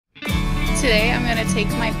Today I'm going to take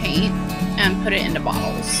my paint and put it into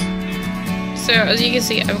bottles. So as you can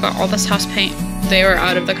see, I've got all this house paint. They were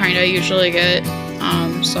out of the kind I usually get,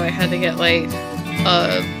 so I had to get like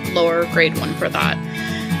a lower grade one for that.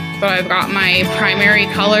 But I've got my primary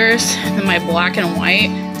colors and my black and white.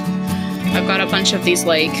 I've got a bunch of these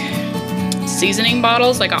like seasoning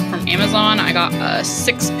bottles I got from Amazon. I got a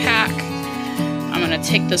 6-pack. I'm gonna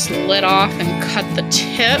take this lid off and cut the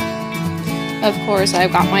tip. Of course,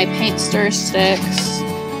 I've got my paint stir sticks.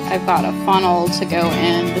 I've got a funnel to go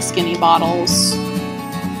in the skinny bottles.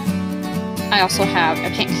 I also have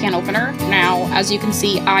a paint can opener. Now, as you can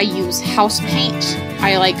see, I use house paint.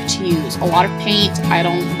 I like to use a lot of paint. I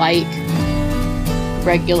don't like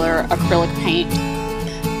regular acrylic paint.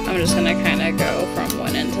 I'm just gonna kind of go from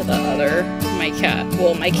one end to the other.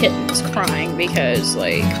 My kitten is crying because,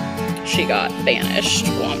 like, she got banished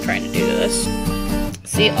while I'm trying to do this.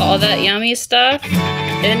 See all that yummy stuff?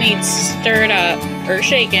 It needs stirred up, or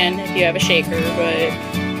shaken if you have a shaker, but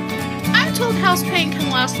I'm told house paint can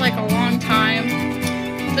last like a long time.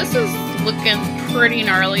 This is looking pretty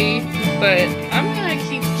gnarly, but I'm gonna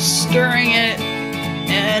keep stirring it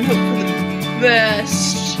and hope for the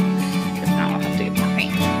best. If not, I'll have to get more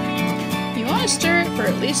paint. You want to stir it for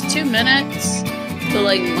at least 2 minutes, but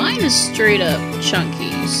like mine is straight up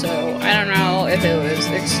chunky, so I don't know if it was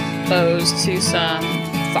exposed to some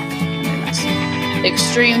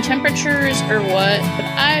extreme temperatures or what, but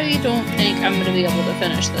I don't think I'm going to be able to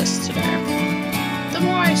finish this today. The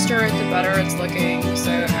more I stir it, the better it's looking,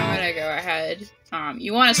 so I'm going to go ahead.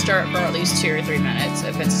 You want to stir it for at least 2 or 3 minutes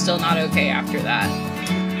if it's still not okay after that.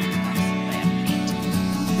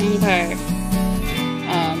 Okay.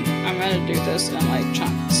 I'm going to do this in like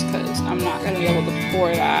chunks because I'm not going to be able to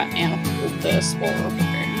pour that and hold this while we're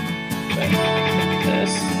cooking. But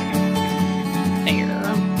this there.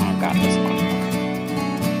 I've got this one.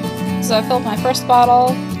 So I filled my first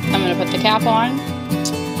bottle. I'm going to put the cap on.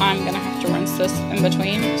 I'm going to have to rinse this in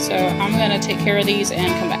between. So I'm going to take care of these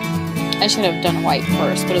and come back. I should have done white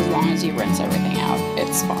first, but as long as you rinse everything out,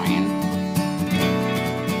 it's fine.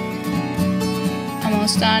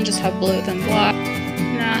 Almost done. Just have blue then black.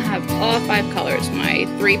 Now I have all 5 colors. My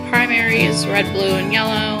 3 primaries, red, blue, and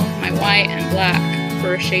yellow. My white and black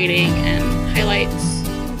for shading and highlights.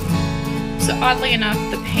 So oddly enough,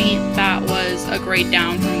 the paint that was a grade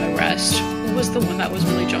down from the rest was the one that was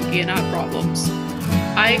really junky and had problems.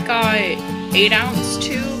 I got 8-ounce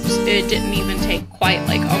tubes. It didn't even take quite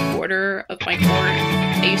like a quarter of my quart.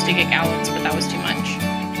 I used to get gallons, but that was too much.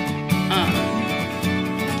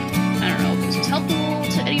 I don't know if this was helpful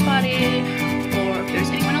to anybody, or if there's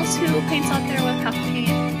anyone else who paints out there with house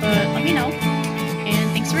paint, but let me know. And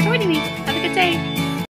thanks for joining me. Have a good day.